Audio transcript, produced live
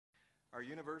Our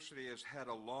university has had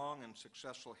a long and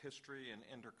successful history in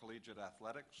intercollegiate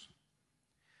athletics,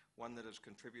 one that has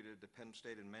contributed to Penn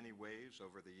State in many ways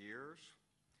over the years.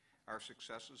 Our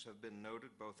successes have been noted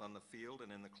both on the field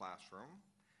and in the classroom,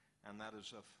 and that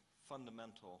is of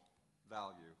fundamental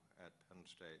value at Penn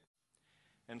State.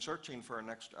 In searching for our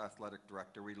next athletic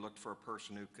director, we looked for a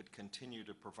person who could continue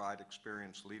to provide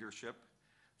experienced leadership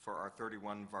for our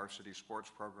 31 varsity sports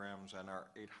programs and our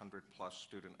 800-plus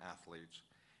student athletes,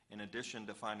 in addition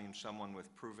to finding someone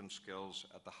with proven skills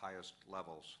at the highest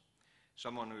levels,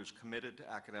 someone who's committed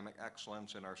to academic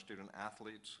excellence in our student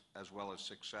athletes as well as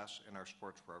success in our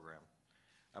sports program,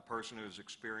 a person who is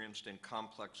experienced in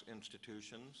complex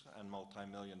institutions and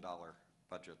multi-million-dollar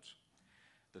budgets,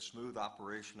 the smooth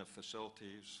operation of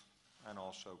facilities, and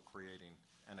also creating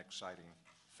an exciting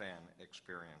fan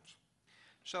experience.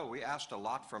 So we asked a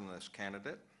lot from this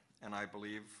candidate, and I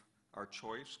believe our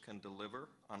choice can deliver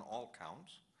on all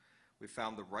counts. We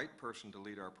found the right person to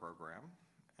lead our program,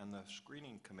 and the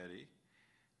screening committee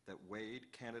that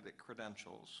weighed candidate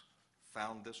credentials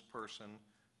found this person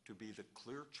to be the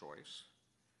clear choice,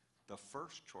 the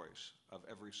first choice of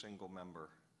every single member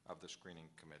of the screening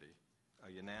committee,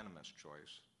 a unanimous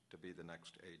choice to be the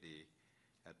next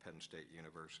AD at Penn State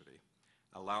University.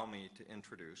 Allow me to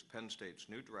introduce Penn State's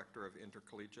new Director of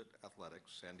Intercollegiate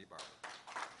Athletics, Sandy Barbour.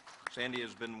 Sandy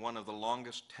has been one of the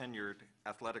longest tenured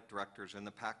athletic directors in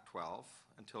the Pac-12,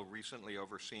 until recently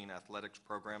overseeing athletics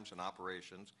programs and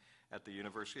operations at the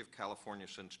University of California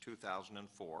since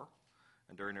 2004.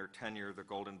 And during her tenure, the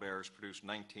Golden Bears produced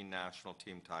 19 national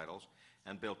team titles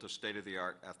and built a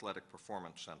state-of-the-art athletic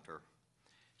performance center.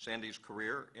 Sandy's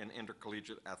career in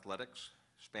intercollegiate athletics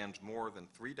spans more than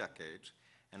 3 decades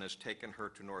and has taken her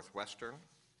to Northwestern,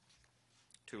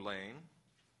 Tulane,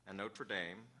 and Notre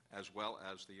Dame, as well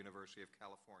as the University of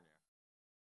California.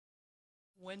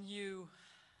 When you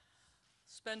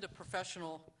spend a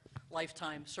professional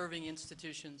lifetime serving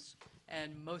institutions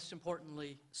and, most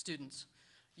importantly, students,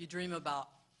 you dream about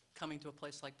coming to a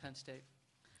place like Penn State.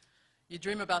 You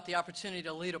dream about the opportunity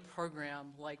to lead a program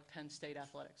like Penn State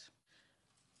Athletics.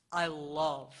 I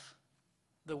love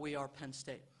the We Are Penn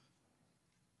State.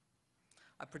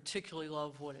 I particularly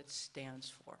love what it stands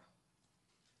for.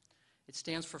 It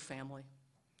stands for family.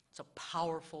 It's a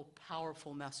powerful,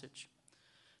 powerful message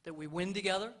that we win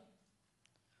together,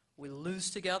 we lose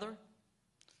together,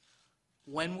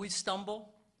 when we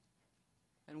stumble,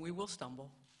 and we will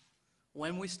stumble.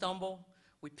 When we stumble,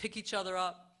 we pick each other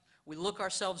up, we look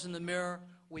ourselves in the mirror,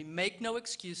 we make no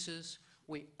excuses,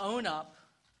 we own up,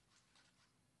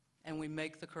 and we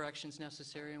make the corrections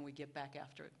necessary, and we get back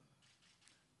after it.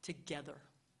 Together.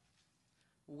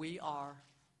 We are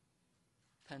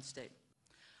Penn State.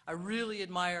 I really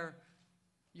admire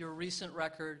your recent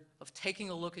record of taking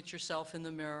a look at yourself in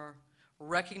the mirror,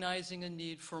 recognizing a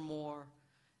need for more,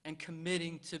 and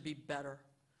committing to be better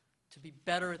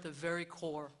at the very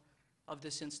core of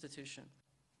this institution.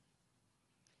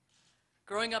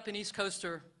 Growing up an East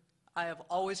Coaster, I have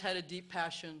always had a deep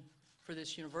passion for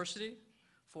this university,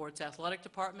 for its athletic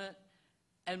department,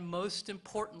 and most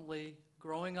importantly,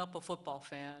 growing up a football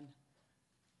fan,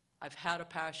 I've had a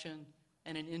passion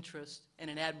and an interest and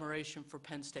an admiration for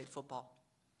Penn State football.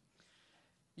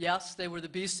 Yes, they were the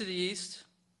beast of the East,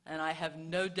 and I have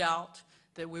no doubt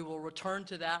that we will return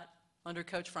to that under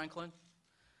Coach Franklin.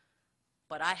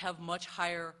 But I have much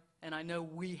higher, and I know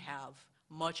we have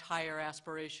much higher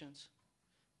aspirations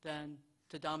than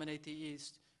to dominate the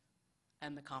East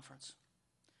and the conference.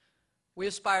 We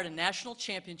aspire to national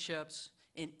championships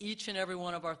in each and every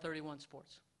one of our 31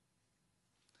 sports.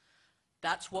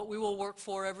 That's what we will work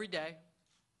for every day.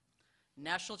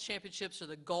 National championships are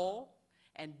the goal,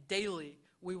 and daily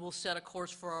we will set a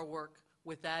course for our work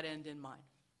with that end in mind.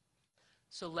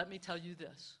 So let me tell you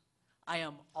this, I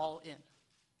am all in.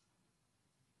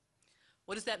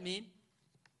 What does that mean?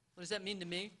 What does that mean to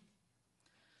me?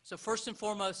 So first and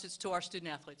foremost, it's to our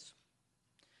student athletes.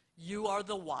 You are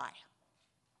the why.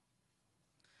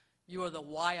 You are the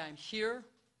why I'm here.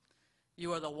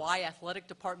 You are the why athletic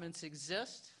departments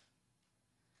exist.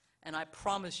 And I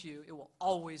promise you it will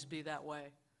always be that way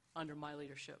under my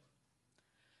leadership.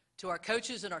 To our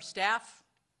coaches and our staff,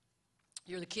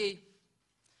 you're the key.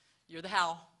 You're the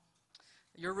how.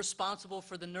 You're responsible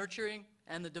for the nurturing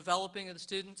and the developing of the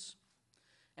students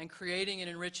and creating an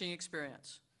enriching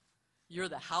experience. You're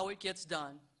the how it gets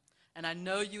done. And I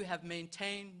know you have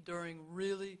maintained during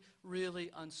really, really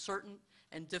uncertain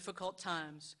and difficult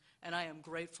times, and I am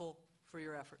grateful for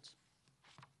your efforts.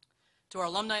 To our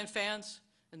alumni and fans,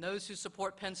 and those who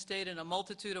support Penn State in a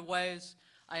multitude of ways,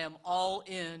 I am all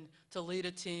in to lead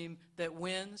a team that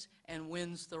wins and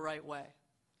wins the right way.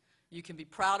 You can be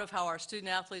proud of how our student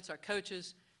athletes, our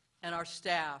coaches, and our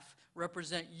staff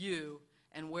represent you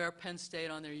and wear Penn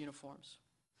State on their uniforms.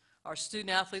 Our student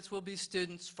athletes will be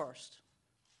students first.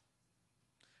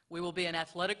 We will be an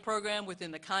athletic program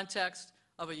within the context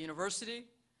of a university,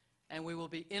 and we will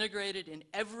be integrated in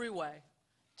every way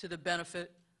to the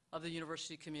benefit of the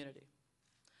university community.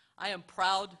 I am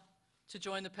proud to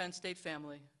join the Penn State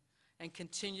family and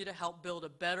continue to help build a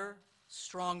better,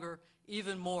 stronger,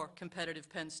 even more competitive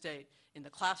Penn State in the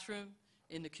classroom,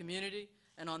 in the community,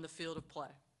 and on the field of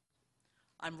play.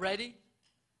 I'm ready.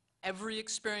 Every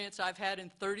experience I've had in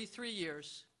 33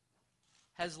 years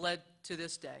has led to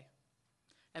this day.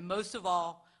 And most of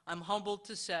all, I'm humbled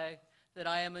to say that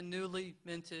I am a newly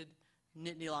minted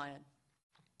Nittany Lion.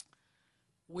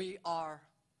 We are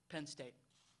Penn State,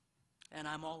 and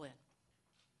I'm all in.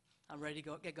 I'm ready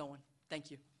to get going.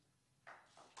 Thank you.